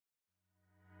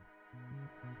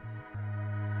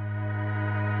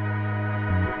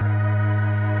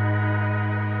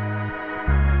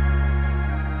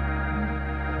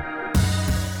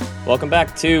Welcome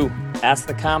back to Ask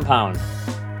the Compound,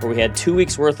 where we had 2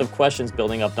 weeks worth of questions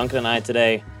building up. Duncan and I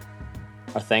today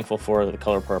are thankful for the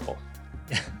color purple.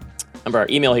 Remember our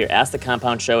email here,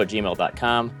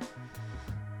 askthecompoundshow@gmail.com.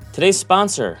 Today's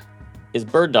sponsor is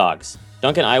Bird Dogs.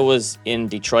 Duncan, I was in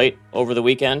Detroit over the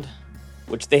weekend,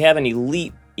 which they have an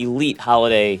elite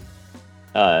holiday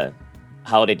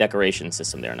decoration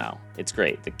system there now. It's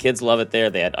great. The kids love it there.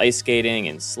 They had ice skating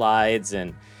and slides.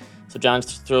 And so John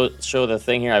show the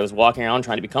thing here. I was walking around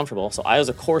trying to be comfortable. So I was,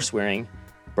 of course, wearing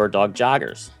Bird Dog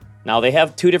joggers. Now, they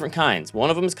have two different kinds. One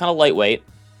of them is kind of lightweight,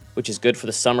 which is good for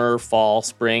the summer, fall,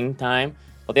 spring time.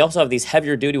 But they also have these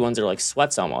heavier duty ones that are like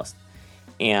sweats almost.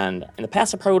 And in the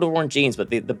past, I probably would have worn jeans, but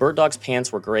the Bird Dogs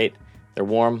pants were great. They're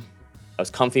warm. I was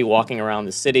comfy walking around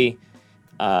the city.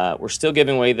 They're still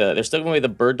giving away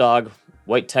the Bird Dog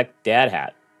White Tech Dad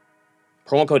hat.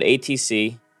 Promo code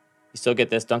ATC. You still get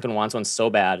this. Duncan wants one so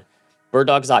bad.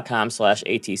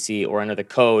 birddogs.com/ATC or enter the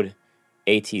code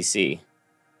ATC.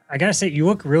 I gotta say, you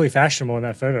look really fashionable in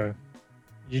that photo.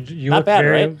 You Not look bad,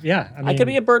 very, right? Yeah, I could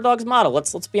be a Bird Dogs model.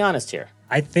 Let's be honest here.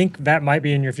 I think that might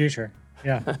be in your future.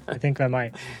 Yeah, I think that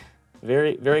might.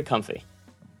 Very, very comfy.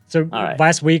 So right.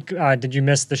 Last week, did you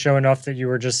miss the show enough that you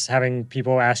were just having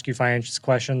people ask you finance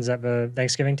questions at the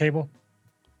Thanksgiving table?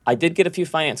 I did get a few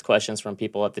finance questions from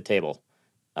people at the table,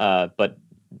 but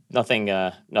nothing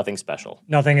special.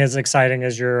 Nothing as exciting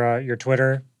as your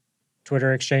Twitter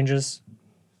exchanges.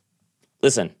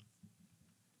 Listen,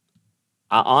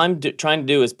 all I'm trying to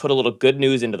do is put a little good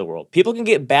news into the world. People can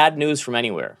get bad news from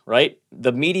anywhere, right?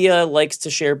 The media likes to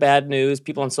share bad news.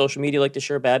 People on social media like to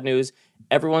share bad news.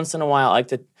 Every once in a while, I like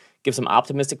to give some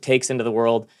optimistic takes into the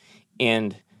world.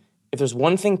 And if there's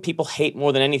one thing people hate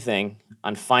more than anything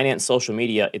on finance social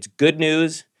media, it's good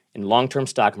news and long-term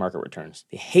stock market returns.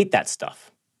 They hate that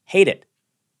stuff. Hate it.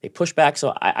 They push back.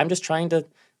 So I'm just trying to,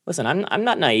 listen, I'm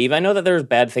not naive. I know that there's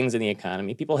bad things in the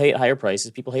economy. People hate higher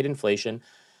prices. People hate inflation.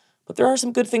 But there are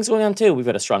some good things going on too. We've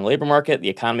got a strong labor market. The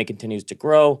economy continues to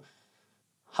grow.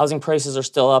 Housing prices are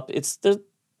still up. The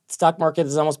stock market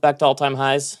is almost back to all-time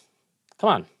highs. Come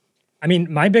on. I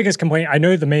mean, my biggest complaint, I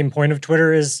know the main point of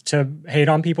Twitter is to hate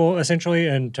on people essentially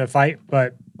and to fight,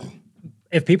 but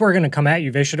if people are going to come at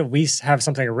you, they should at least have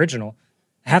something original.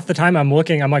 Half the time I'm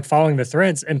like following the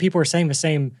threads and people are saying the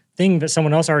same thing that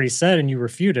someone else already said and you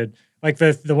refuted. Like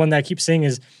the one that I keep seeing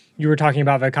is you were talking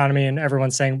about the economy and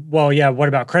everyone's saying, well, yeah, what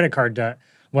about credit card debt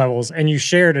levels? And you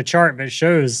shared a chart that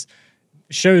shows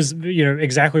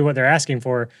exactly what they're asking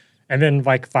for. And then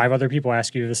like 5 other people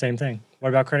ask you the same thing. What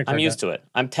about credit card I'm used debt? to it.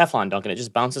 I'm Teflon, Duncan. It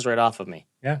just bounces right off of me.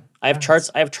 Yeah. I have charts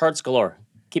galore.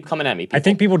 Keep coming at me, people. I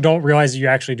think people don't realize you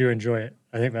actually do enjoy it.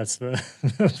 I think that's the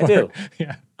I do.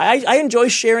 Yeah. I enjoy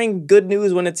sharing good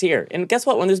news when it's here. And guess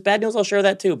what? When there's bad news, I'll share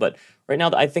that too. But right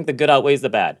now, I think the good outweighs the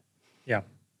bad. Yeah.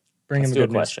 Bring Let's in do the a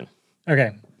good news. question.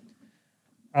 Okay.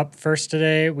 Up first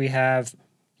today, we have,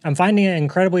 I'm finding it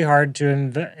incredibly hard to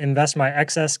invest my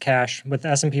excess cash with the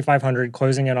S&P 500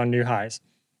 closing in on new highs.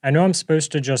 I know I'm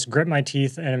supposed to just grit my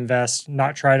teeth and invest,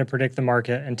 not try to predict the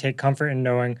market, and take comfort in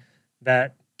knowing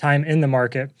that time in the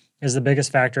market is the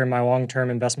biggest factor in my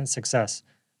long-term investment success.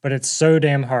 But it's so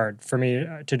damn hard for me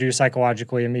to do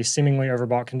psychologically in these seemingly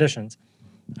overbought conditions.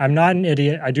 I'm not an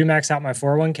idiot. I do max out my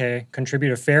 401k,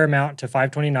 contribute a fair amount to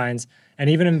 529s, and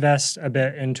even invest a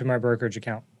bit into my brokerage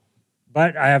account.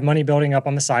 But I have money building up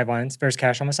on the sidelines. There's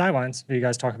cash on the sidelines that you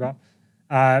guys talk about.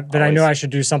 That I know I should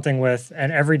do something with,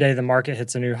 and every day the market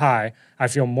hits a new high, I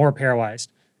feel more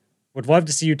paralyzed. Would love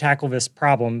to see you tackle this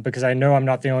problem because I know I'm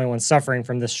not the only one suffering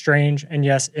from this strange and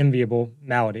yes, enviable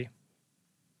malady.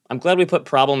 I'm glad we put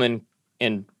problem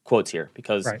in quotes here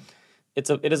because Right. it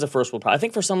is a first world problem. I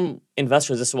think for some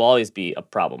investors, this will always be a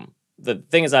problem. The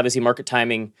thing is, obviously, market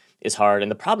timing is hard.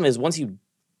 And the problem is once you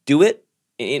do it,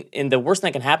 and the worst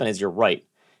thing that can happen is you're right.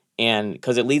 And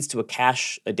because it leads to a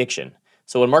cash addiction.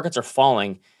 So when markets are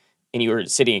falling and you're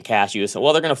sitting in cash, you say,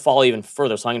 well, they're going to fall even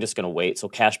further, so I'm just going to wait. So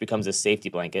cash becomes a safety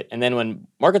blanket. And then when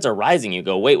markets are rising, you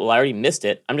go, wait, well, I already missed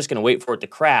it. I'm just going to wait for it to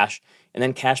crash. And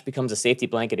then cash becomes a safety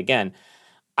blanket again.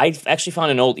 I actually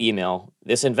found an old email.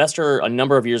 This investor a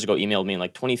number of years ago emailed me in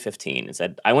like 2015 and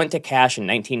said, I went to cash in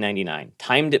 1999.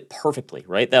 Timed it perfectly,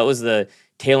 right? That was the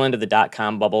tail end of the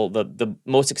dot-com bubble, the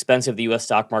most expensive the U.S.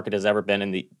 stock market has ever been,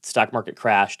 and the stock market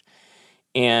crashed.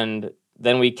 And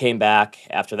then we came back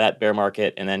after that bear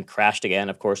market and then crashed again,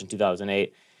 of course, in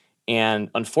 2008.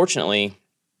 And unfortunately,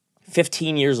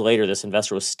 15 years later, this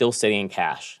investor was still sitting in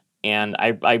cash. And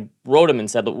I wrote him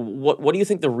and said, what do you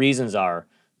think the reasons are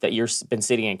that you've been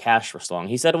sitting in cash for so long?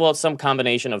 He said, well, it's some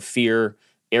combination of fear,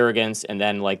 arrogance, and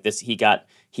then like this,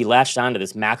 he latched onto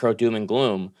this macro doom and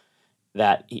gloom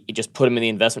that it just put him in the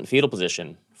investment fetal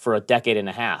position for a decade and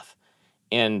a half.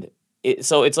 And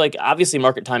so it's like, obviously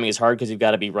market timing is hard because you've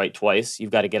got to be right twice. You've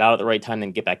got to get out at the right time,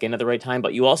 then get back in at the right time.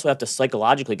 But you also have to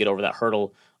psychologically get over that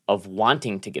hurdle of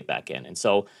wanting to get back in. And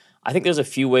so I think there's a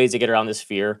few ways to get around this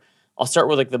fear. I'll start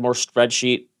with like the more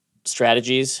spreadsheet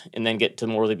strategies and then get to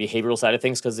more of the behavioral side of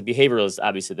things, because the behavioral is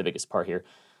obviously the biggest part here.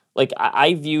 Like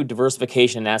I view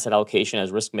diversification and asset allocation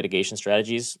as risk mitigation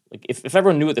strategies. Like if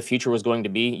everyone knew what the future was going to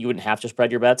be, you wouldn't have to spread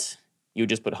your bets. You would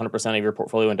just put 100% of your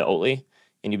portfolio into Oatly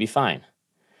and you'd be fine.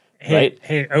 Right?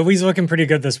 Hey, Oatly's looking pretty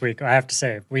good this week, I have to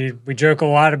say. We joke a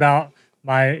lot about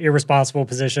my irresponsible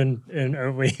position in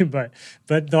Oatly, but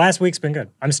the last week's been good.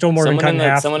 I'm still more than cut in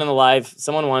half. Someone in the live,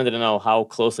 someone wanted to know how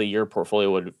closely your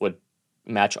portfolio would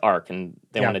match ARK, and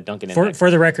they want to dunk it in.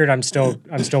 For the record, I'm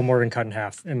still more than cut in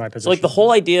half in my position. So like the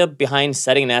whole idea behind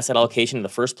setting an asset allocation in the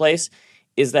first place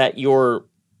is that you're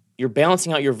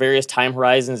balancing out your various time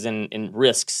horizons and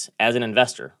risks as an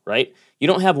investor, right? You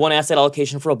don't have one asset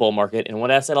allocation for a bull market and one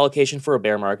asset allocation for a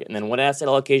bear market and then one asset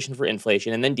allocation for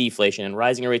inflation and then deflation and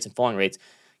rising rates and falling rates.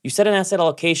 You set an asset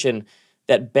allocation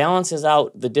that balances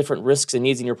out the different risks and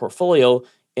needs in your portfolio,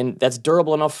 and that's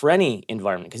durable enough for any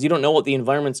environment because you don't know what the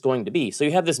environment's going to be. So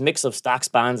you have this mix of stocks,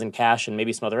 bonds, and cash and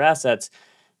maybe some other assets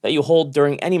that you hold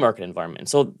during any market environment.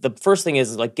 So the first thing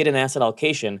is like get an asset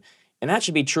allocation. And that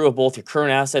should be true of both your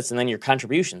current assets and then your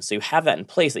contributions. So you have that in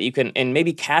place that you can, and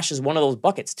maybe cash is one of those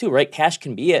buckets too, right? Cash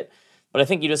can be it, but I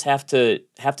think you just have to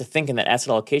think in that asset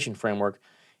allocation framework.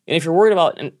 And if you're worried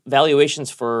about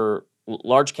valuations for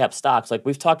large cap stocks, like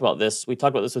we talked about this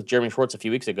with Jeremy Schwartz a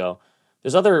few weeks ago.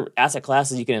 There's other asset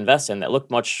classes you can invest in that look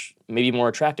maybe more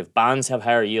attractive. Bonds have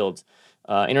higher yields.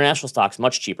 International stocks,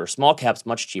 much cheaper. Small caps,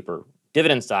 much cheaper.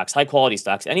 Dividend stocks, high quality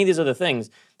stocks, any of these other things.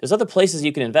 There's other places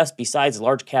you can invest besides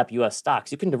large cap US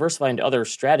stocks. You can diversify into other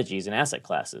strategies and asset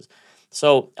classes.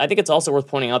 So I think it's also worth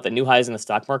pointing out that new highs in the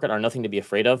stock market are nothing to be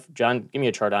afraid of. John, give me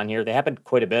a chart on here. They happened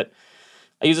quite a bit.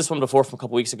 I used this one before from a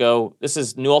couple weeks ago. This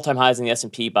is new all-time highs in the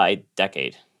S&P by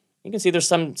decade. You can see there's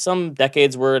some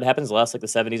decades where it happens less, like the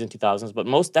 70s and 2000s, but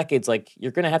most decades, like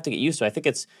you're going to have to get used to. I think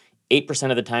it's 8%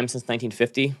 of the time since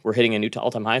 1950 we're hitting a new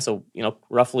all-time high. So,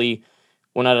 roughly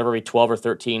one out of every 12 or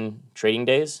 13 trading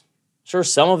days. Sure,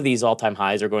 some of these all-time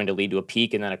highs are going to lead to a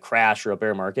peak and then a crash or a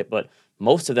bear market, but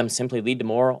most of them simply lead to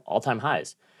more all-time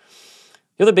highs.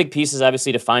 The other big piece is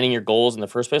obviously defining your goals in the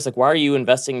first place. Like, why are you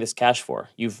investing this cash for?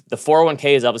 The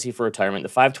 401k is obviously for retirement. The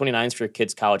 529 is for your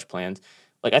kids' college plans.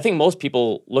 Like, I think most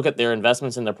people look at their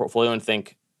investments in their portfolio and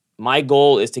think, my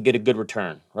goal is to get a good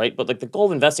return, right? But like the goal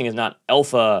of investing is not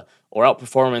alpha or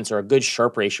outperformance or a good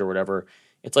Sharpe ratio or whatever.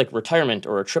 It's like retirement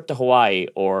or a trip to Hawaii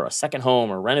or a second home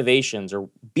or renovations or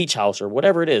beach house or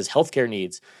whatever it is, healthcare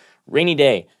needs, rainy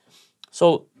day.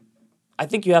 So I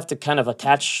think you have to kind of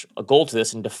attach a goal to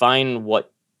this and define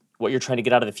what you're trying to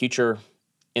get out of the future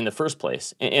in the first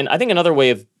place. And I think another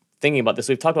way of thinking about this,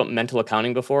 we've talked about mental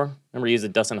accounting before. Remember, we used the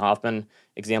Dustin Hoffman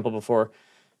example before.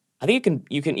 I think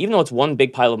you can, even though it's one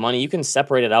big pile of money, you can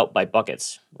separate it out by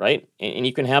buckets, right? And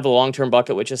you can have a long-term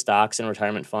bucket, which is stocks and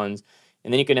retirement funds.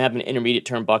 And then you can have an intermediate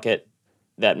term bucket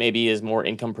that maybe is more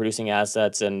income producing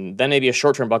assets, and then maybe a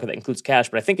short term bucket that includes cash.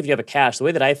 But I think if you have a cash, the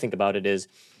way that I think about it is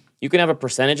you can have a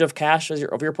percentage of cash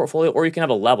of your portfolio, or you can have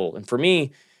a level. And for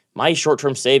me, my short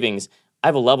term savings, I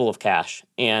have a level of cash.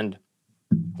 And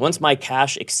once my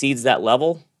cash exceeds that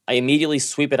level, I immediately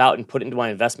sweep it out and put it into my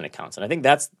investment accounts. And I think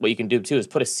that's what you can do too, is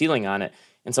put a ceiling on it.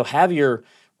 And so have your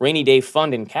rainy day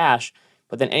fund in cash,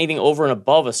 but then anything over and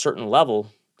above a certain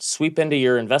level, sweep into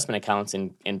your investment accounts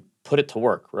and put it to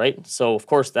work, right? So of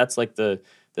course that's like the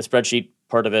spreadsheet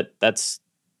part of it. That's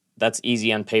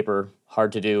easy on paper,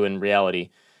 hard to do in reality.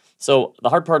 So the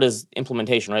hard part is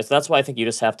implementation, right? So that's why I think you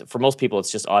just have to, for most people,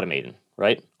 it's just automating,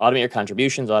 right? Automate your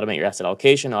contributions, automate your asset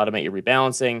allocation, automate your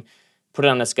rebalancing, put it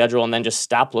on a schedule, and then just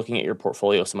stop looking at your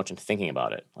portfolio so much and thinking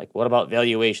about it. Like, what about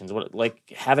valuations?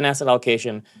 Have an asset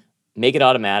allocation, make it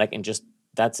automatic, and just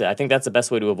that's it. I think that's the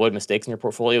best way to avoid mistakes in your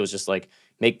portfolio, is just like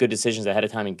make good decisions ahead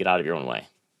of time and get out of your own way.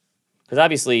 Because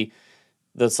obviously,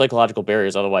 the psychological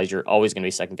barriers, otherwise you're always going to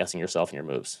be second guessing yourself and your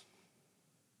moves.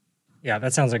 Yeah,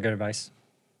 that sounds like good advice.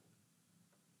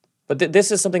 But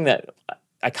this is something that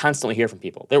I constantly hear from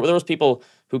people. There was people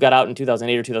who got out in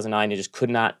 2008 or 2009 and just could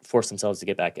not force themselves to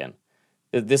get back in.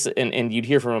 And you'd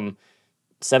hear from them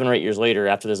 7 or 8 years later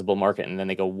after there's a bull market, and then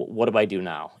they go, what do I do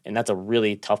now? And that's a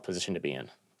really tough position to be in.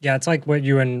 Yeah, it's like what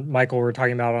you and Michael were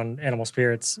talking about on Animal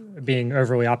Spirits, being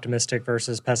overly optimistic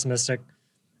versus pessimistic.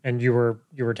 And you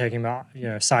were taking about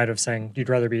side of saying you'd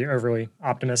rather be overly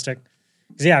optimistic.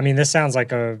 Because yeah, I mean, this sounds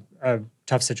like a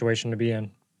tough situation to be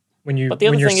in. when But the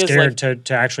other you're thing is, scared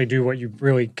to actually do what you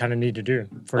really kind of need to do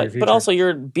for your future. But also,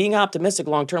 you're being optimistic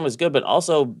long term is good, but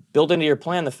also build into your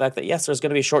plan the fact that yes, there's going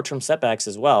to be short term setbacks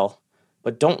as well.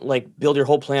 But don't like build your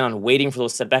whole plan on waiting for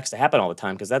those setbacks to happen all the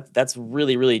time, because that's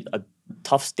really really a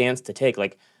tough stance to take.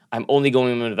 Like, I'm only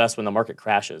going to invest when the market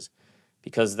crashes,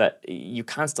 because that you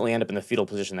constantly end up in the fetal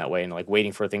position that way, and like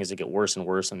waiting for things to get worse and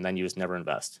worse, and then you just never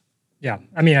invest. Yeah,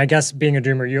 I mean, I guess being a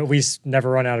doomer, you at least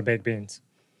never run out of baked beans.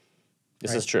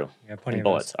 This is true. Yeah, plenty and of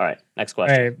bullets. those. All right, next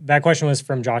question. All right, that question was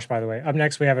from Josh, by the way. Up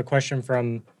next, we have a question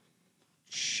from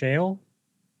Shale.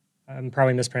 I'm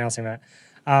probably mispronouncing that.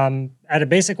 At a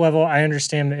basic level, I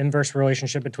understand the inverse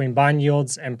relationship between bond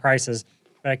yields and prices,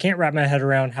 but I can't wrap my head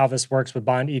around how this works with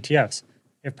bond ETFs.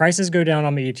 If prices go down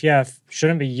on the ETF,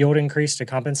 shouldn't the yield increase to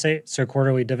compensate so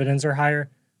quarterly dividends are higher?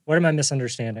 What am I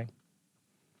misunderstanding?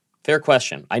 Fair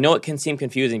question. I know it can seem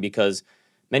confusing because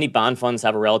many bond funds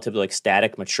have a relatively like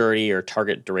static maturity or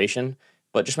target duration,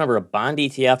 but just remember, a bond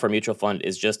ETF or mutual fund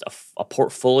is just a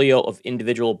portfolio of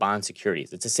individual bond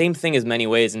securities. It's the same thing as many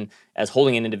ways, and as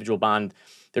holding an individual bond,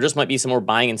 there just might be some more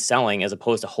buying and selling as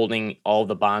opposed to holding all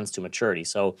the bonds to maturity.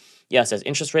 So yes, as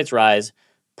interest rates rise,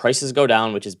 prices go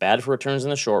down, which is bad for returns in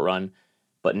the short run,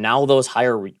 but now those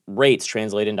higher rates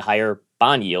translate into higher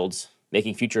bond yields,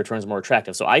 making future returns more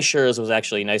attractive. So iShares was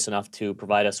actually nice enough to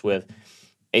provide us with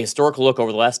a historical look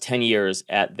over the last 10 years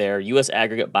at their U.S.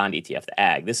 aggregate bond ETF, the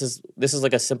AG. This is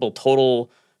like a simple total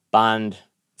bond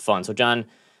fund. So John,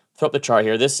 throw up the chart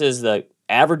here. This is the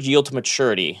average yield to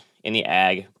maturity in the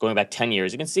AG going back 10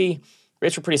 years. You can see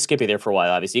rates were pretty skippy there for a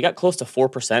while, obviously. You got close to 4%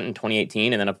 in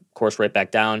 2018, and then, of course, right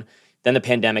back down. Then the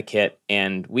pandemic hit,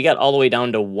 and we got all the way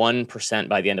down to 1%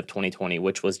 by the end of 2020,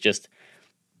 which was just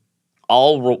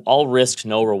all risk,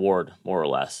 no reward, more or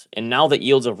less. And now that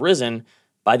yields have risen,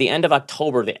 by the end of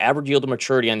October, the average yield to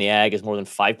maturity on the AG is more than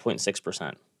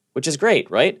 5.6%, which is great,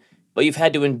 right? But you've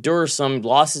had to endure some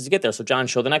losses to get there. So John,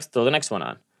 throw the next one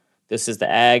on. This is the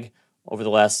AG over the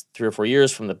last 3 or 4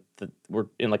 years from we're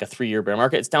in like a 3-year bear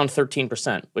market. It's down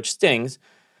 13%, which stings.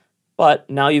 But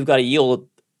now you've got a yield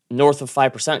north of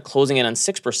 5%, closing in on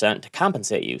 6% to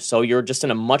compensate you. So you're just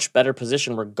in a much better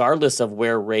position regardless of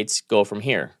where rates go from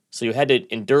here. So you had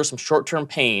to endure some short-term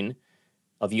pain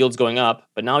of yields going up,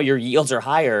 but now your yields are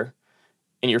higher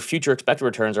and your future expected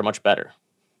returns are much better.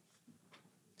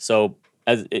 So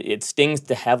as it stings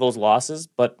to have those losses,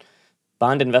 but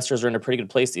bond investors are in a pretty good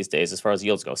place these days as far as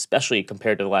yields go, especially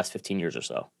compared to the last 15 years or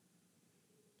so.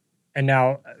 And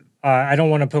now, I don't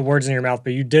want to put words in your mouth,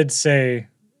 but you did say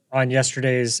on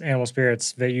yesterday's Animal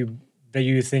Spirits that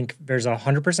you think there's a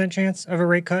 100% chance of a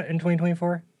rate cut in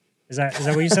 2024. Is that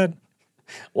what you said?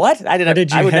 What? I didn't.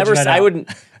 Did you I would hedge never. that I out? wouldn't.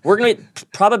 We're gonna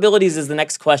probabilities is the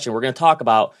next question. We're gonna talk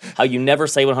about how you never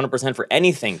say 100% for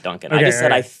anything, Duncan. Okay, I just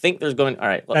said all right. I think there's going. All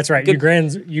right, That's right. Good,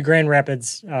 You Grand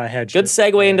Rapids hedge. good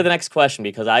segue into the next question,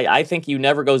 because I think you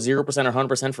never go 0% or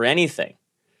 100% for anything.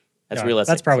 That's Yeah,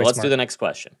 realistic. that's probably so let's smart. do the next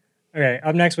question. Okay,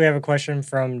 up next we have a question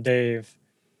from Dave,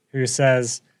 who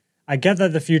says, I get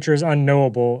that the future is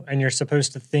unknowable and you're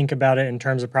supposed to think about it in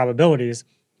terms of probabilities,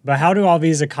 but how do all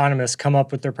these economists come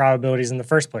up with their probabilities in the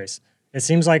first place? It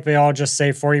seems like they all just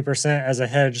say 40% as a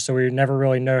hedge, so we never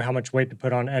really know how much weight to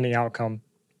put on any outcome.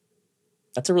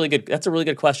 That's a really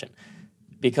good question,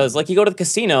 because like you go to the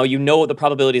casino, you know what the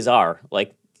probabilities are.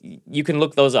 Like you can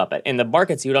look those up. In the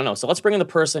markets, you don't know. So let's bring in the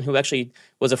person who actually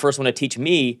was the first one to teach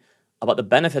me about the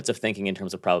benefits of thinking in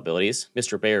terms of probabilities,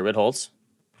 Mr. Barry Ritholtz.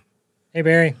 Hey,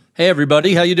 Barry. Hey,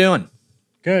 everybody. How you doing?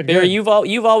 Good. Barry, good.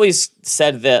 you've always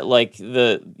said that like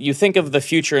you think of the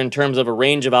future in terms of a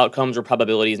range of outcomes or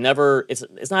probabilities. Never,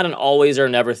 it's not an always or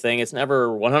never thing. It's never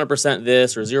 100%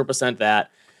 this or 0% that.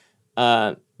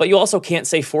 But you also can't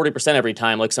say 40% every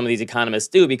time like some of these economists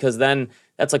do, because then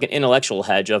that's like an intellectual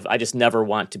hedge of I just never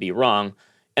want to be wrong.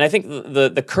 And I think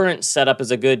the current setup is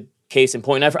a good case in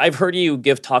point. I've heard you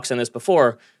give talks on this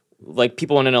before. Like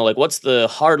people want to know like what's the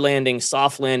hard landing,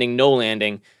 soft landing, no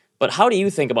landing. But how do you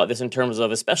think about this in terms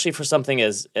of, especially for something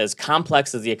as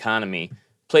complex as the economy,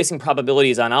 placing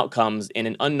probabilities on outcomes in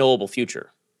an unknowable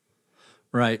future?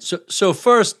 Right. So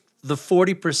first, the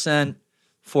 40%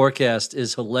 forecast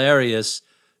is hilarious.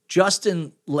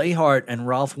 Justin Lahart and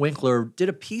Ralph Winkler did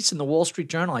a piece in the Wall Street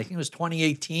Journal, I think it was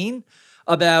 2018,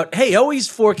 about, hey, always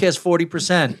forecast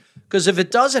 40%, because if it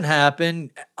doesn't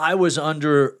happen, I was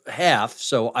under half,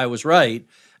 so I was right.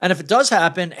 And if it does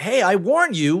happen, hey, I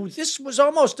warn you, this was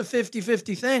almost a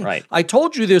 50-50 thing. Right. I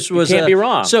told you this was can't be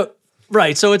wrong. So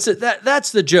right. So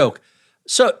that's the joke.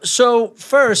 So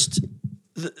first,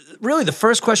 really the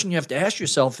first question you have to ask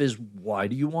yourself is, why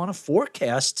do you want to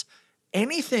forecast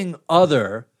anything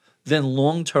other than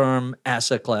long-term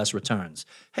asset class returns.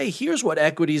 Hey, here's what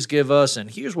equities give us, and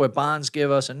here's what bonds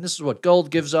give us, and this is what gold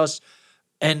gives us.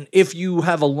 And if you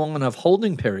have a long enough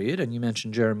holding period, and you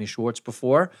mentioned Jeremy Schwartz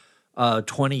before,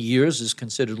 20 years is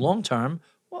considered long-term,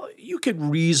 well, you could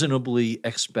reasonably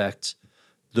expect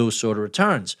those sort of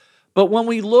returns. But when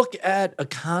we look at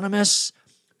economists,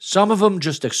 some of them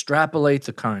just extrapolate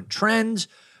the current trend.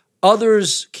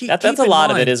 Others keep That's a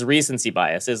lot of it is recency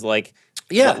bias. Is like,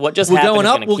 what just happened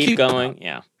is going to keep going.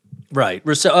 Yeah, right.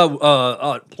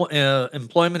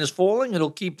 Employment is falling;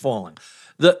 it'll keep falling.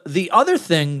 The other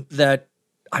thing that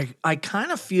I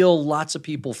kind of feel lots of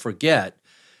people forget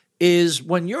is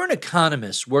when you're an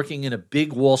economist working in a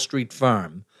big Wall Street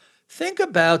firm, think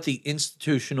about the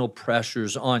institutional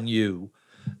pressures on you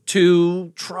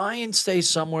to try and stay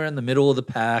somewhere in the middle of the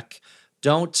pack.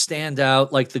 Don't stand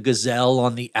out like the gazelle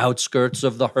on the outskirts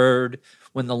of the herd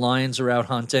when the lions are out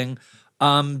hunting.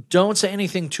 Don't say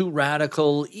anything too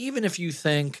radical, even if you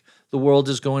think the world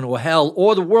is going to hell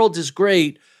or the world is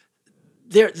great.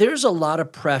 There's a lot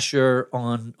of pressure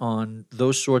on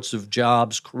those sorts of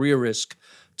jobs, career risk,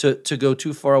 to go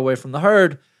too far away from the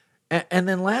herd. And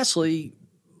then lastly,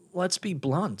 let's be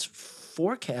blunt.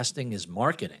 Forecasting is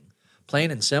marketing, plain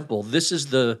and simple. This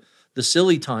is the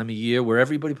silly time of year where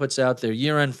everybody puts out their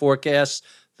year-end forecasts.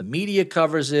 The media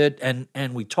covers it,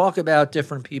 and we talk about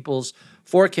different people's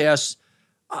forecasts.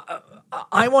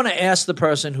 I want to ask the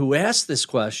person who asked this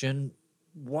question,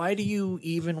 why do you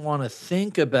even want to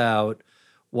think about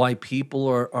why people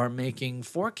are making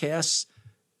forecasts?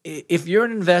 If you're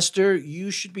an investor,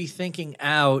 you should be thinking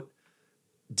out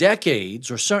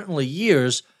decades or certainly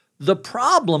years. The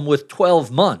problem with 12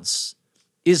 months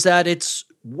is that it's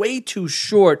way too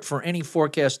short for any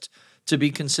forecast to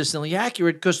be consistently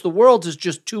accurate because the world is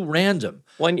just too random.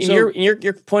 Well,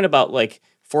 your point about like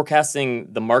forecasting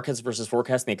the markets versus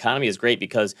forecasting the economy is great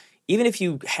because even if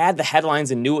you had the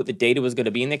headlines and knew what the data was going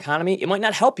to be in the economy, it might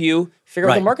not help you figure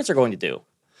out what the markets are going to do.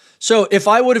 So if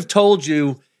I would have told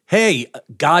you, hey,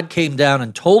 God came down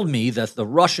and told me that the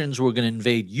Russians were going to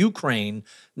invade Ukraine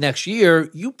next year,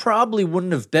 you probably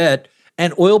wouldn't have bet,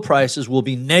 and oil prices will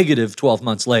be negative 12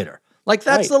 months later. Like,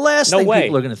 that's the last thing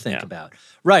people are going to think about.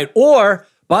 Right. Or,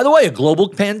 by the way, a global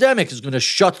pandemic is going to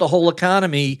shut the whole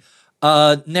economy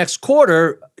next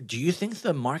quarter. Do you think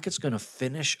the market's going to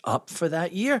finish up for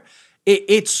that year?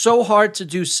 It's so hard to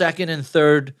do second and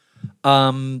third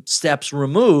steps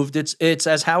removed. It's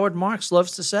as Howard Marks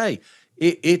loves to say,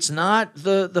 it's not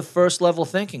the first level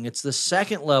thinking. It's the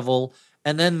second level,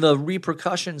 and then the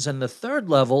repercussions and the third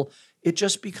level. It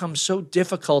just becomes so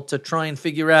difficult to try and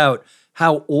figure out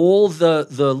how all the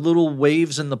little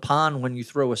waves in the pond when you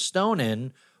throw a stone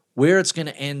in, where it's going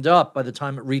to end up by the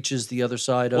time it reaches the other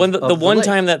side of the one lake.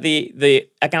 time that the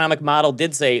economic model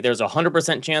did say there's a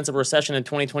 100% chance of a recession in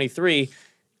 2023,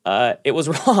 it was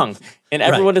wrong. And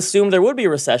everyone assumed there would be a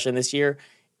recession this year,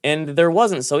 and there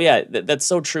wasn't. So yeah, that's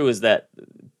so true, is that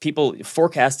people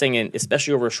forecasting, and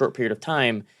especially over a short period of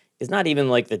time, is not even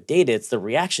like the data, it's the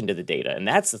reaction to the data. And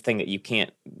that's the thing that you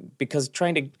can't, because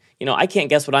trying to, I can't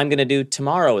guess what I'm going to do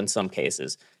tomorrow in some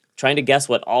cases. Trying to guess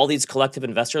what all these collective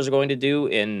investors are going to do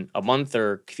in a month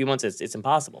or a few months, it's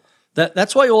impossible.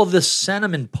 That's why all this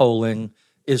sentiment polling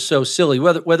is so silly,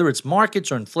 whether it's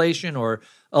markets or inflation or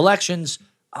elections.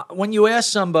 When you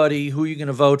ask somebody who you're going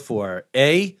to vote for,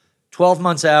 12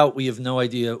 months out, we have no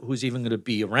idea who's even going to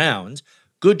be around.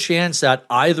 Good chance that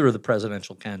either of the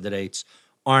presidential candidates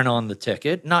aren't on the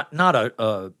ticket. Not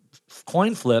a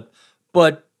coin flip,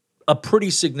 but a pretty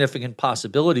significant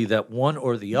possibility that one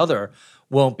or the other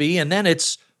won't be. And then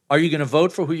it's, are you going to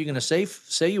vote for who you're going to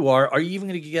say you are? Are you even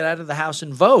going to get out of the house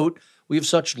and vote? We have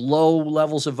such low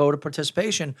levels of voter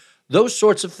participation. Those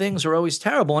sorts of things are always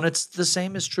terrible. And it's the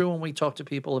same is true when we talk to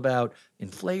people about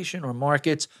inflation or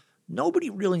markets. Nobody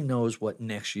really knows what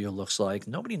next year looks like.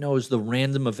 Nobody knows the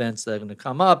random events that are going to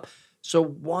come up. So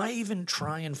why even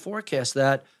try and forecast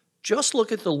that? Just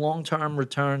look at the long-term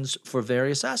returns for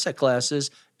various asset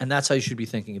classes, and that's how you should be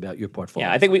thinking about your portfolio.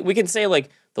 Yeah, I think we can say, like,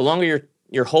 the longer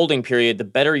your holding period, the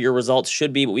better your results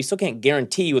should be, but we still can't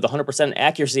guarantee you with 100%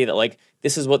 accuracy that, like,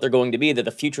 this is what they're going to be, that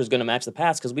the future is going to match the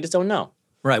past, because we just don't know.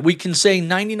 Right. We can say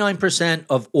 99%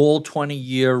 of all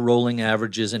 20-year rolling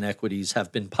averages in equities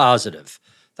have been positive.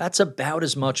 That's about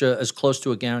as much as close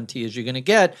to a guarantee as you're going to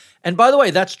get. And by the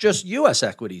way, that's just U.S.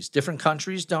 equities. Different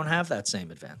countries don't have that same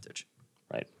advantage.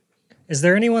 Right. Is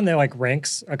there anyone that like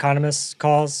ranks economists'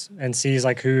 calls and sees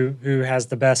like who has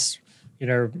the best,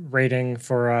 rating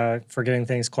for getting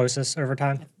things closest over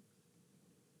time?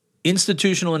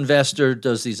 Institutional Investor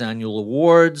does these annual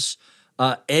awards.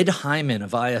 Ed Hyman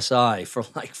of ISI for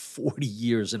like 40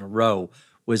 years in a row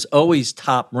was always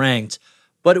top ranked,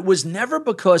 but it was never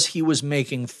because he was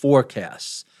making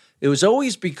forecasts. It was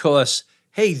always because,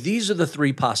 hey, these are the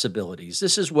three possibilities.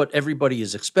 This is what everybody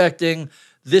is expecting.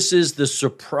 This is the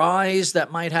surprise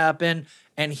that might happen.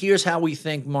 And here's how we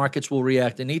think markets will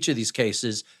react in each of these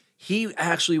cases. He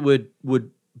actually would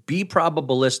be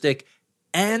probabilistic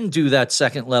and do that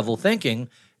second level thinking.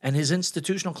 And his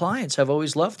institutional clients have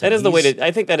always loved him. That is the way to,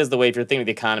 I think that is the way if you're thinking of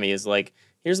the economy is like,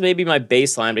 here's maybe my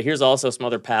baseline, but here's also some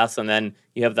other paths. And then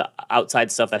you have the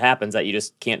outside stuff that happens that you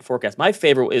just can't forecast. My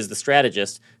favorite is the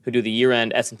strategists who do the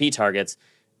year-end S&P targets.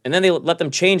 And then they let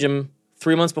them change them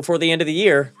 3 months before the end of the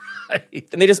year. Right.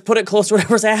 And they just put it close to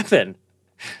whatever's happened.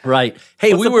 Right.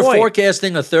 Hey, What's we the were point?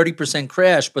 forecasting a 30%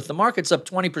 crash, but the market's up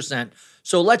 20%.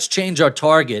 So let's change our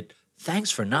target.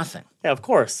 Thanks for nothing. Yeah, of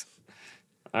course.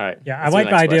 All right. Yeah, I let's do like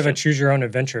the next idea of a question. choose your own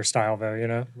adventure style,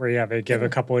 though, where you have to give a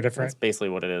couple of That's different basically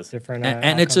what it is. different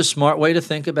And it's a outcomes. smart way to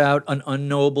think about an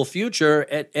unknowable future.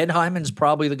 Ed Hyman's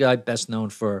probably the guy best known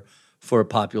for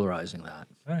popularizing that.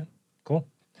 All right, cool.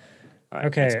 All right,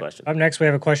 Okay, next question. up next we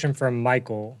have a question from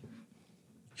Michael.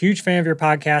 Huge fan of your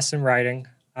podcast and writing.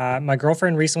 My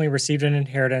girlfriend recently received an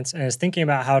inheritance and is thinking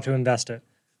about how to invest it.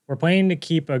 We're planning to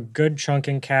keep a good chunk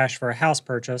in cash for a house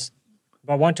purchase,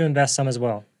 but want to invest some as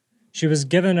well. She was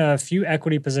given a few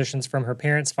equity positions from her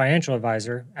parents' financial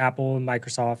advisor, Apple,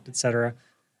 Microsoft, etc.,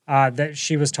 that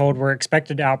she was told were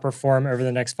expected to outperform over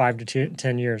the next 5 to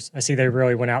 10 years. I see they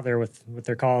really went out there with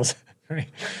their calls. Right?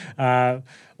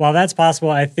 While that's possible,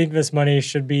 I think this money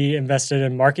should be invested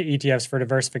in market ETFs for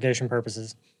diversification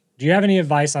purposes. Do you have any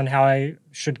advice on how I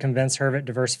should convince her that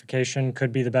diversification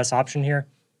could be the best option here?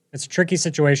 It's a tricky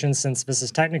situation since this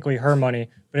is technically her money,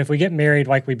 but if we get married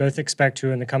like we both expect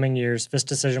to in the coming years, this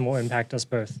decision will impact us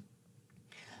both.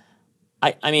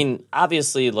 I mean,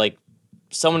 obviously, like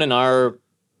someone in our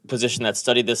position that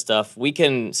studied this stuff, we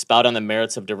can spout on the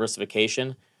merits of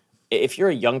diversification. If you're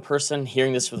a young person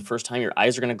hearing this for the first time, your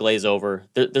eyes are going to glaze over.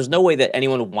 There's no way that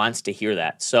anyone wants to hear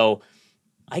that. So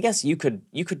I guess you could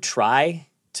try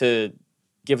to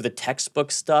give the textbook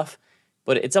stuff,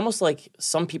 but it's almost like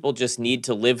some people just need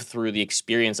to live through the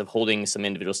experience of holding some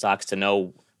individual stocks to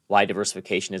know why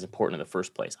diversification is important in the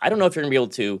first place. I don't know if you're going to be able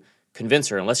to convince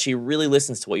her unless she really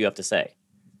listens to what you have to say.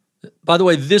 By the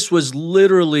way, this was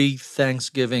literally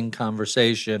Thanksgiving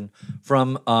conversation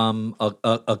from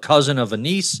a cousin of a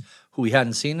niece who we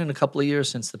hadn't seen in a couple of years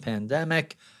since the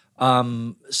pandemic.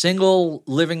 Single,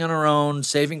 living on her own,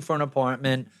 saving for an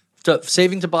apartment,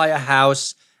 saving to buy a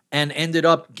house, and ended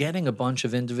up getting a bunch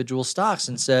of individual stocks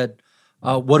and said,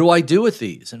 what do I do with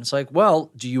these? And it's like,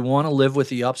 well, do you want to live with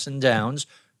the ups and downs?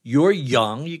 You're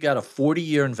young. You got a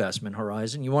 40-year investment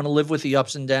horizon. You want to live with the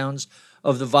ups and downs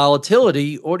of the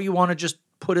volatility, or do you want to just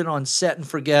put it on set and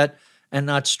forget and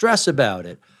not stress about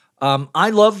it? I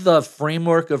love the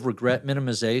framework of regret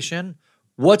minimization.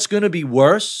 What's going to be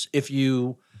worse if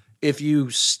you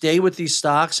stay with these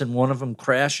stocks and one of them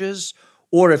crashes,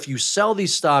 or if you sell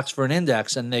these stocks for an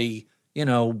index and they,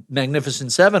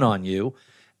 Magnificent Seven on you?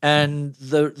 And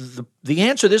the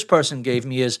answer this person gave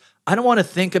me is, I don't want to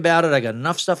think about it. I got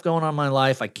enough stuff going on in my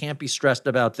life. I can't be stressed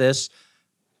about this.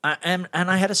 And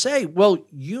I had to say, well,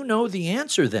 you know the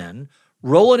answer then.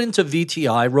 Roll it into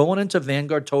VTI, roll it into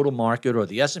Vanguard Total Market or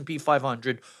the S&P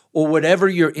 500 or whatever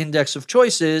your index of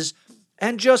choice is,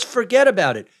 and just forget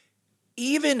about it.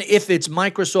 Even if it's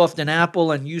Microsoft and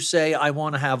Apple and you say, I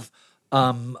want to have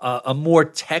a more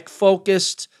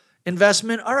tech-focused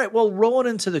investment, all right, well, roll it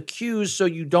into the Qs so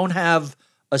you don't have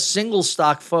a single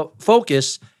stock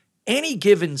focus. Any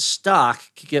given stock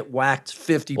could get whacked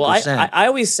 50%. Well, I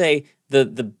always say the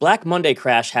Black Monday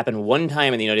crash happened one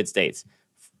time in the United States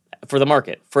for the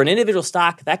market. For an individual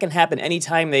stock, that can happen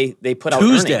anytime they put out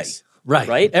Tuesday. earnings.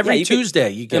 Right. Every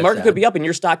Tuesday you get the market that. could be up and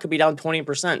your stock could be down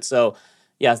 20%. So,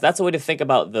 yes, that's a way to think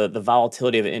about the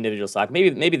volatility of an individual stock.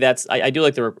 Maybe that's I do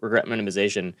like the regret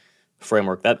minimization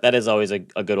framework. That is always a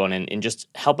good one, and just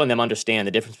helping them understand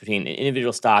the difference between an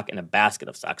individual stock and a basket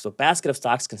of stocks. So a basket of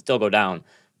stocks can still go down,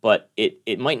 but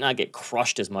it might not get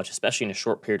crushed as much, especially in a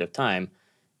short period of time,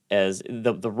 as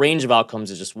the range of outcomes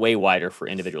is just way wider for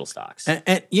individual stocks.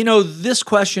 And this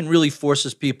question really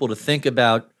forces people to think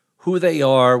about who they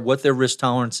are, what their risk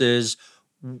tolerance is,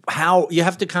 how you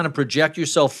have to kind of project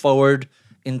yourself forward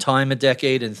in time a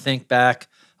decade and think back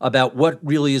about what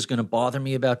really is going to bother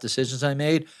me about decisions I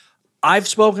made. I've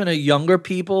spoken to younger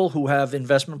people who have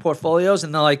investment portfolios,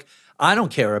 and they're like, I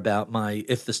don't care about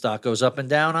if the stock goes up and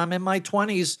down. I'm in my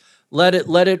 20s. Let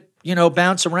it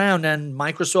bounce around. And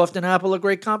Microsoft and Apple are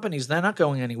great companies. They're not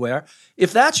going anywhere.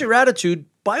 If that's your attitude,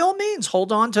 by all means,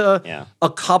 hold on to a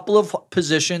couple of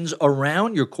positions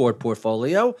around your core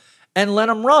portfolio and let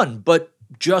them run. But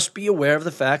just be aware of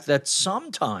the fact that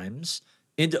sometimes,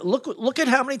 look at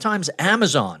how many times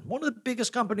Amazon, one of the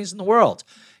biggest companies in the world,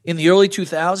 in the early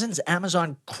 2000s,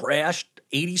 Amazon crashed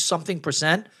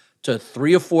 80-something% to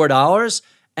 $3 or $4.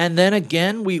 And then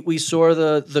again, we saw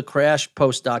the crash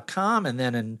post.com, and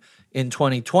then in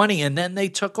 2020, and then they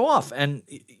took off. And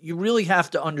you really have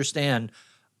to understand,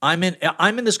 I'm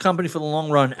in this company for the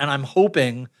long run, and I'm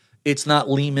hoping it's not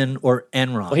Lehman or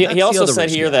Enron. Well, he also said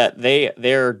here that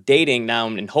they're dating now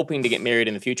and hoping to get married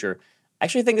in the future. I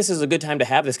actually think this is a good time to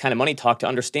have this kind of money talk to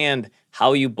understand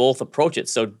how you both approach it.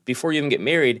 So before you even get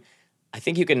married, I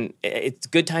think it's a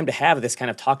good time to have this kind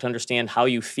of talk to understand how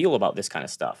you feel about this kind of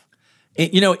stuff.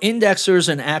 Indexers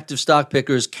and active stock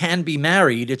pickers can be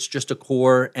married. It's just a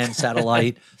core and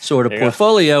satellite sort of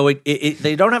portfolio.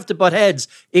 They don't have to butt heads.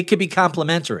 It could be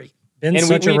complementary. Ben's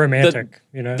such a romantic,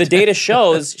 The data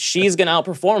shows she's going to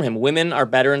outperform him. Women are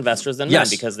better investors than men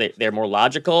because they're more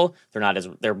logical.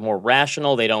 They're more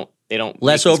rational. They don't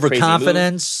less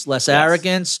overconfidence, less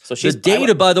arrogance. So the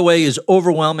data, by the way, is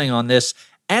overwhelming on this,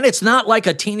 and it's not like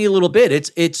a teeny little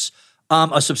bit. It's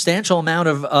a substantial amount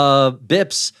of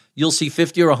bips. You'll see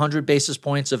 50 or 100 basis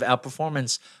points of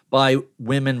outperformance by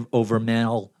women over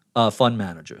male fund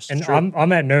managers. And on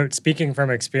that note, speaking from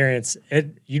experience,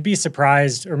 you'd be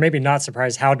surprised, or maybe not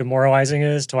surprised, how demoralizing it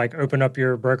is to like open up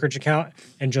your brokerage account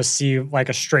and just see like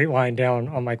a straight line down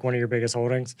on like one of your biggest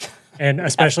holdings. And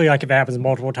especially like if it happens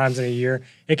multiple times in a year,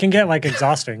 it can get like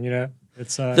exhausting,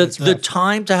 It's the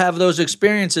time to have those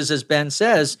experiences, as Ben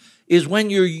says, is when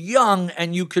you're young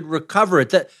and you could recover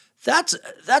it.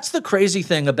 That's the crazy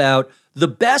thing about the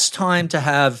best time to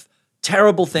have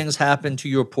terrible things happen to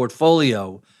your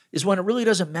portfolio is when it really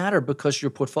doesn't matter because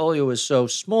your portfolio is so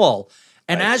small.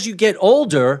 And as you get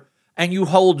older and you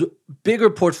hold bigger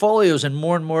portfolios and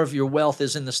more of your wealth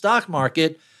is in the stock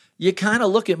market, you kind of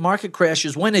look at market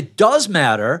crashes when it does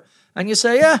matter and you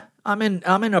say, yeah, I'm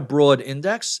in a broad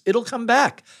index. It'll come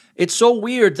back. It's so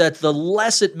weird that the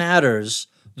less it matters,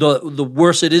 the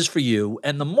worse it is for you.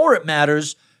 And the more it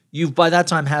matters, you've by that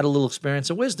time had a little experience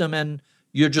and wisdom and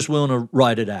you're just willing to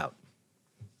ride it out.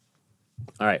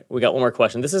 All right, we got one more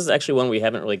question. This is actually one we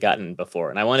haven't really gotten before,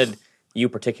 and I wanted you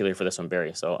particularly for this one,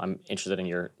 Barry, so I'm interested in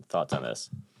your thoughts on this.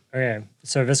 Okay,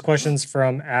 so this question's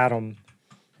from Adam.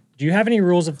 Do you have any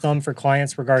rules of thumb for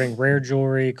clients regarding rare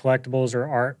jewelry, collectibles, or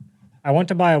art? I want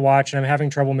to buy a watch, and I'm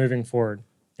having trouble moving forward.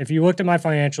 If you looked at my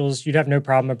financials, you'd have no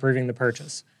problem approving the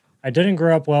purchase. I didn't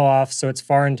grow up well off, so it's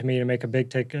foreign to me to make a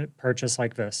big-ticket purchase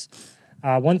like this.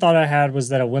 One thought I had was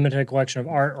that a limited collection of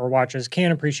art or watches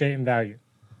can appreciate in value.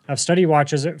 I've studied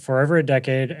watches for over a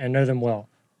decade and know them well.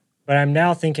 But I'm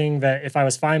now thinking that if I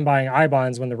was fine buying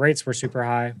I-bonds when the rates were super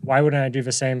high, why wouldn't I do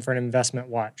the same for an investment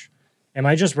watch? Am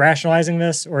I just rationalizing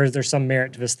this, or is there some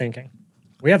merit to this thinking?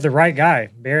 We have the right guy.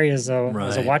 Barry is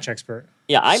a watch expert.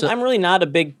 Yeah, I'm really not a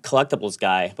big collectibles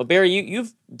guy. But Barry,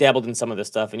 you've dabbled in some of this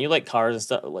stuff, and you like cars and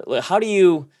stuff. How do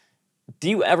you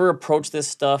ever approach this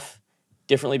stuff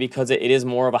differently because it is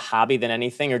more of a hobby than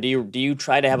anything, or do you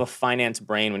try to have a finance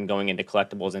brain when going into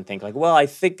collectibles and think like, well, I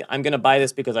think I'm going to buy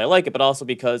this because I like it, but also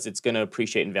because it's going to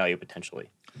appreciate in value potentially?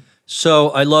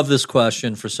 So I love this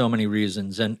question for so many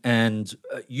reasons, and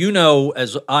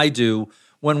as I do,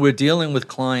 when we're dealing with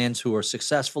clients who are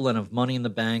successful and have money in the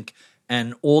bank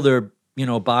and all their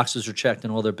boxes are checked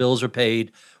and all their bills are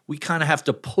paid, we kind of have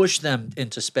to push them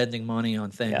into spending money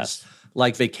on things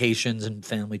like vacations and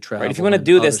family travel. Right. If you want to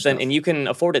do this, then and you can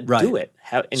afford it, do it.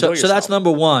 Enjoy yourself. So that's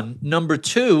number one. Number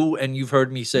two, and you've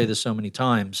heard me say this so many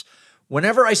times,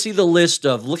 whenever I see the list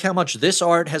of look how much this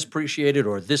art has appreciated,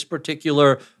 or this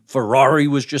particular Ferrari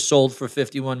was just sold for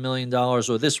 $51 million, or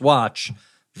this watch,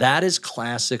 that is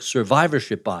classic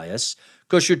survivorship bias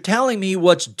because you're telling me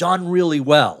what's done really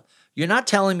well. You're not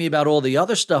telling me about all the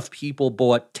other stuff people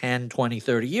bought 10, 20,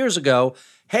 30 years ago.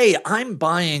 Hey, I'm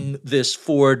buying this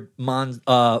Ford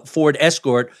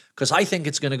Escort because I think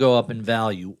it's going to go up in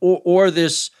value. Or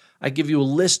this, I give you a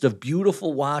list of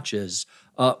beautiful watches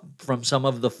from some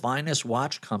of the finest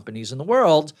watch companies in the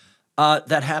world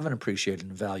that haven't appreciated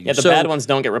in value. Yeah, the bad ones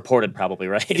don't get reported probably,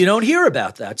 right? You don't hear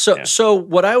about that. So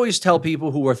what I always tell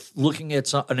people who are looking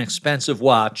at an expensive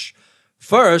watch,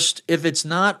 first, if it's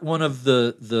not one of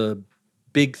the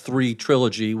big three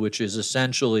trilogy, which is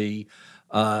essentially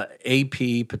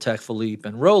AP, Patek Philippe,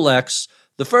 and Rolex,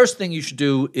 the first thing you should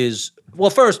do is,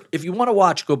 first, if you want a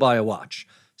watch, go buy a watch.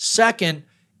 Second,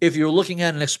 if you're looking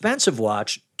at an expensive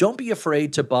watch, don't be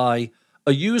afraid to buy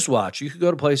a used watch. You could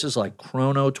go to places like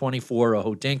Chrono 24 or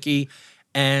Hodinkee,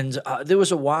 and there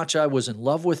was a watch I was in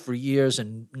love with for years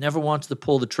and never wanted to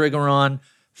pull the trigger on.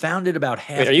 Found it about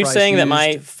half. Wait, are you price saying used. that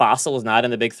my Fossil is not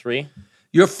in the big three?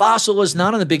 Your Fossil is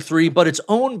not in the big three, but it's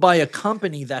owned by a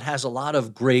company that has a lot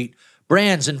of great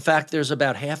brands. In fact, there's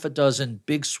about half a dozen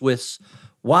big Swiss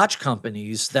watch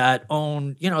companies that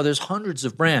own, there's hundreds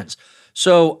of brands.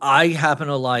 So I happen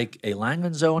to like a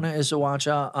Langenzonen is a watch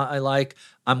I like.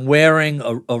 I'm wearing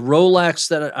a Rolex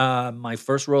that my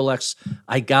first Rolex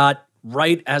I got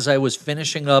right as I was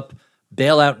finishing up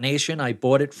Bailout Nation. I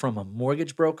bought it from a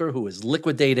mortgage broker who was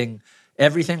liquidating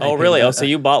everything. Oh, really? So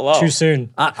you bought low. Too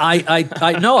soon.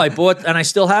 I know. I bought, and I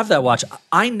still have that watch.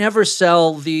 I never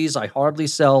sell these. I hardly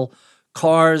sell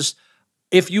cars.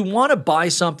 If you want to buy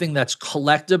something that's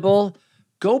collectible,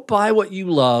 go buy what you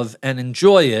love and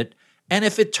enjoy it. And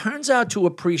if it turns out to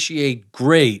appreciate,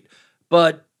 great.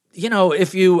 But,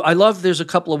 I love there's a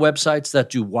couple of websites that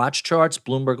do watch charts.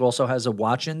 Bloomberg also has a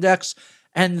watch index.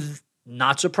 And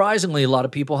not surprisingly, a lot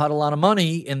of people had a lot of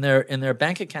money in their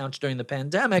bank accounts during the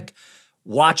pandemic.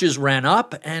 Watches ran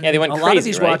up, and they went a crazy, lot of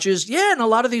these right? watches, and a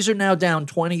lot of these are now down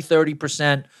 20,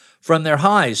 30% from their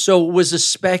highs. So it was a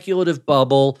speculative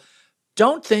bubble.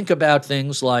 Don't think about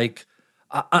things like,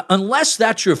 unless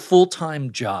that's your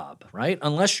full-time job, right?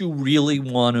 Unless you really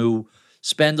want to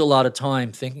spend a lot of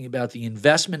time thinking about the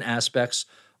investment aspects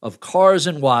of cars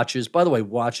and watches. By the way,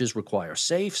 watches require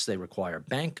safes. They require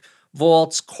bank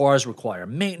vaults. Cars require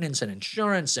maintenance and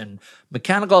insurance and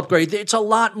mechanical upgrade. It's a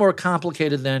lot more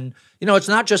complicated than, it's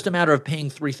not just a matter of paying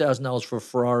 $3,000 for a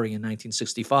Ferrari in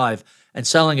 1965 and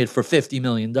selling it for $50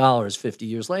 million 50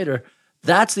 years later.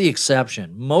 That's the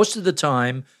exception. Most of the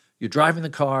time, you're driving the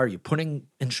car, you're putting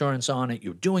insurance on it,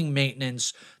 you're doing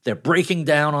maintenance, they're breaking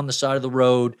down on the side of the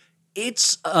road.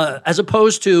 It's, as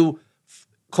opposed to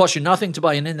cost you nothing to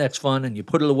buy an index fund and you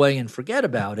put it away and forget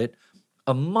about it,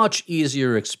 a much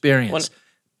easier experience.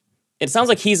 It sounds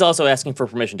like he's also asking for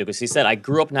permission to, because he said, I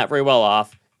grew up not very well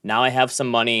off. Now I have some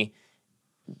money.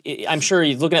 I'm sure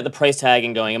he's looking at the price tag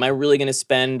and going, am I really going to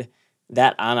spend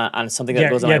that on something that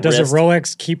goes on my does wrist? a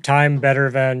Rolex keep time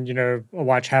better than, a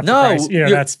watch half the No,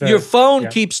 price? your phone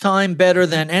keeps time better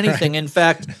than anything. In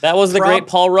fact, that was the great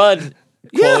Paul Rudd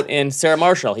quote in Sarah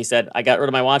Marshall. He said, I got rid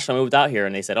of my watch when I moved out here.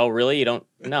 And they said, oh, really? You don't?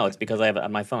 No, it's because I have it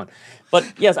on my phone.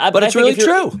 But yes, but it's really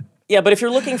true. Yeah, but if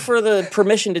you're looking for the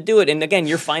permission to do it, and again,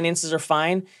 your finances are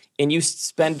fine, and you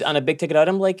spend on a big ticket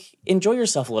item, enjoy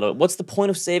yourself a little bit. What's the point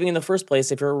of saving in the first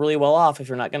place if you're really well off, if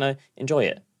you're not going to enjoy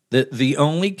it? The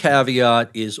only caveat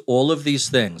is all of these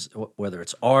things, whether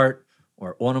it's art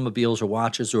or automobiles or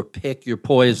watches or pick your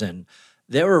poison,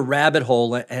 they're a rabbit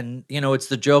hole. And, it's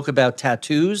the joke about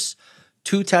tattoos.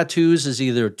 2 tattoos is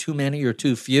either too many or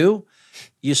too few.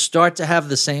 You start to have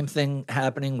the same thing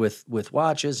happening with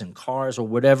watches and cars or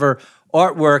whatever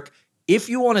artwork. If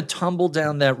you want to tumble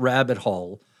down that rabbit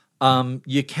hole,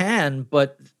 you can,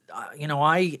 but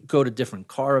I go to different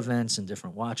car events and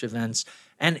different watch events,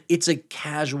 and it's a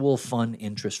casual, fun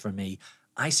interest for me.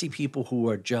 I see people who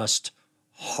are just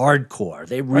hardcore.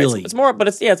 They really... Right,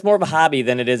 it's more of a hobby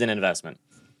than it is an investment.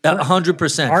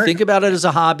 100%. Think about it as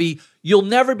a hobby. You'll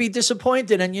never be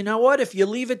disappointed. And you know what? If you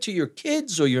leave it to your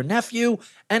kids or your nephew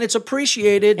and it's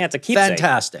appreciated, it's a keepsake.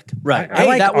 Fantastic. Right. I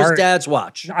like that was art. Dad's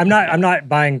watch. I'm not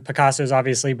buying Picassos,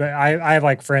 obviously, but I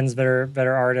have friends that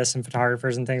are artists and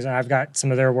photographers and things, and I've got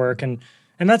some of their work, and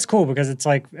that's cool because it's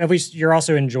at least you're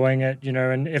also enjoying it,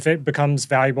 and if it becomes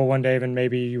valuable one day, then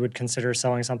maybe you would consider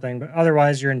selling something, but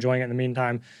otherwise you're enjoying it in the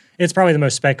meantime. It's probably the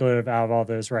most speculative out of all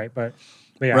those, right? But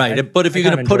yeah, right. But if you're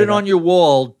going to put it on your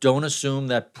wall, don't assume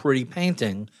that pretty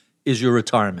painting is your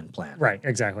retirement plan. Right.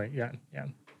 Exactly. Yeah. Yeah.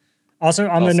 Also,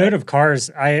 on the note of cars,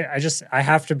 I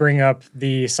have to bring up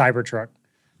the Cybertruck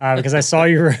because I saw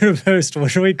you wrote a post.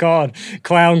 What do we call it?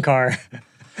 Clown car.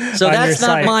 So that's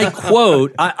not my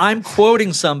quote. I'm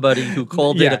quoting somebody who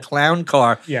called it a clown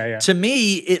car. Yeah. To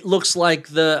me, it looks like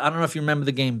I don't know if you remember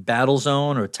the game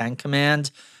Battlezone or Tank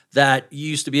Command, that you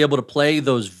used to be able to play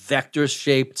those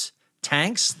vector-shaped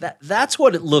tanks. That's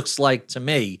what it looks like to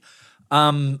me.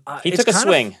 He took a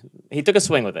swing. He took a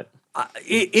swing with it.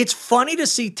 It's funny to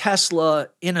see Tesla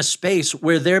in a space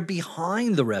where they're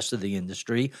behind the rest of the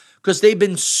industry because they've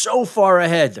been so far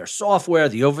ahead. Their software,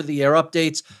 the over-the-air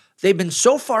updates, they've been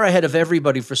so far ahead of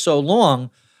everybody for so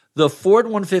long. The Ford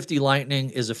 150 Lightning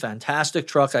is a fantastic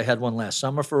truck. I had one last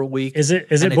summer for a week. Is it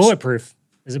bulletproof?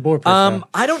 Is it bulletproof?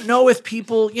 I don't know if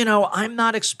people, I'm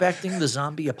not expecting the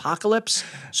zombie apocalypse.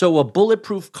 So a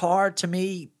bulletproof car to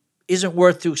me isn't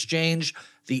worth to exchange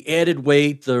the added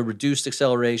weight, the reduced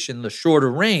acceleration, the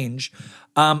shorter range.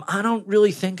 I don't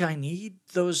really think I need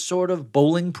those sort of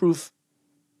bowling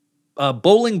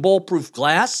ball-proof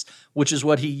glass, which is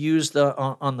what he used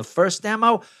on the first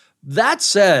demo. That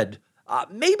said,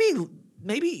 maybe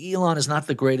maybe Elon is not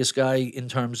the greatest guy in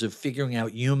terms of figuring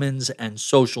out humans and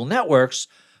social networks,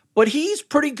 but he's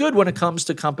pretty good when it comes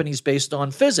to companies based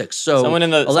on physics. So someone in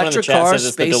the electric chat cars, says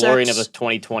it's the SpaceX, DeLorean of the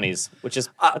 2020s, which is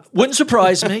wouldn't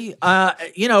surprise me.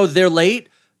 They're late.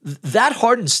 That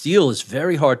hardened steel is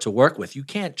very hard to work with. You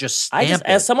can't just stamp it.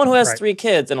 As someone who has 3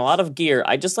 kids and a lot of gear,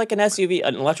 I just like an SUV,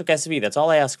 an electric SUV. That's all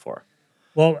I ask for.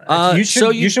 Well, you should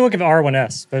look at the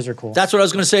R1S. Those are cool. That's what I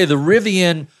was going to say. The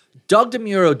Rivian, Doug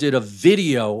DeMuro did a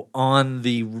video on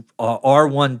the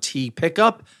R1T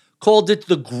pickup, called it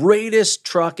the greatest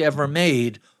truck ever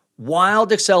made.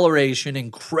 Wild acceleration,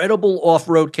 incredible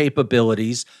off-road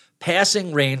capabilities,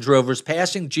 passing Range Rovers,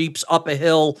 passing Jeeps up a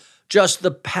hill, just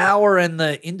the power and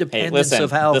the independence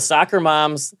of how... the soccer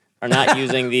moms are not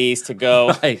using these to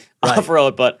go right.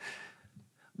 off-road, but...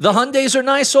 The Hyundais are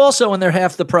nice also, and they're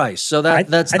half the price. So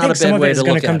that's not a bad way to look at it. I think some of it is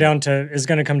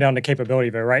going to come down to capability,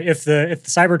 though, right? If the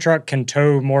Cybertruck can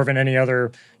tow more than any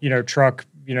other truck,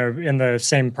 in the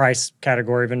same price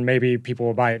category, then maybe people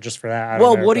will buy it just for that.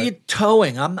 What are you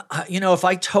towing? If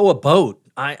I tow a boat,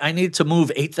 I need to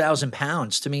move 8,000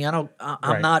 pounds. To me, I'm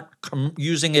not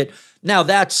using it. Now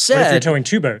that said, what if you're towing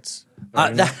 2 boats,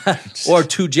 or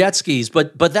 2 jet skis?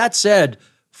 But that said,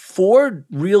 Ford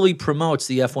really promotes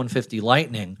the F-150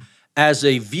 Lightning as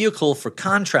a vehicle for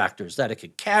contractors that it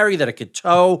could carry, that it could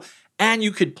tow, and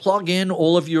you could plug in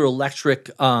all of your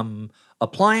electric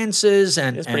appliances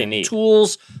and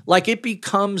tools. Like, it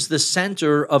becomes the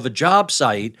center of a job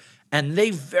site, and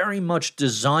they very much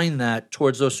design that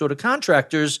towards those sort of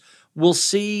contractors. We'll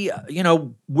see,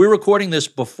 we're recording this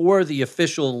before the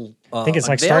official I think it's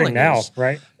like starting now,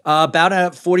 right?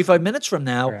 About 45 minutes from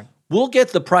now. Right. We'll get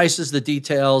the prices, the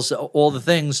details, all the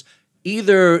things.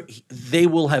 Either they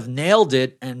will have nailed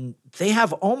it, and they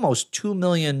have almost 2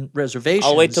 million reservations.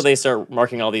 I'll wait till they start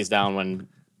marking all these down when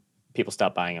people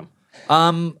stop buying them.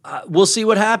 We'll see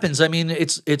what happens. I mean,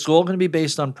 it's all going to be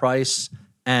based on price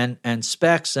and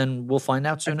specs, and we'll find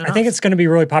out soon enough. I think it's going to be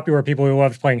really popular with people who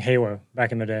loved playing Halo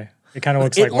back in the day. It kind of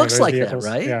looks like one of those vehicles. That,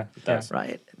 right? Yeah, it does.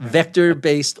 Right.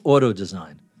 Vector-based auto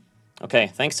design.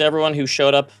 Okay, thanks to everyone who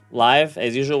showed up live.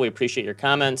 As usual, we appreciate your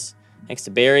comments. Thanks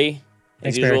to Barry,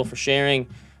 as usual, for sharing.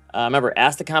 Remember,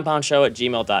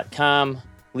 askthecompoundshow@gmail.com.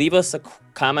 Leave us a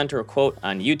comment or a quote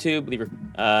on YouTube.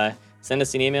 Send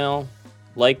us an email.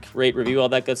 Like, rate, review, all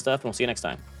that good stuff, and we'll see you next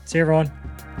time. See you, everyone.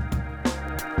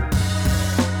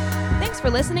 Thanks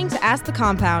for listening to Ask the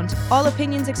Compound. All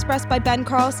opinions expressed by Ben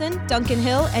Carlson, Duncan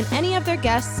Hill, and any of their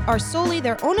guests are solely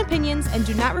their own opinions and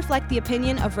do not reflect the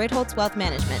opinion of Ritholtz Wealth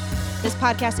Management. This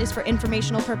podcast is for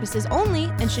informational purposes only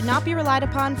and should not be relied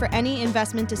upon for any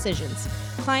investment decisions.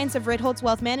 Clients of Ritholtz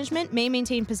Wealth Management may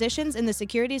maintain positions in the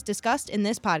securities discussed in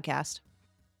this podcast.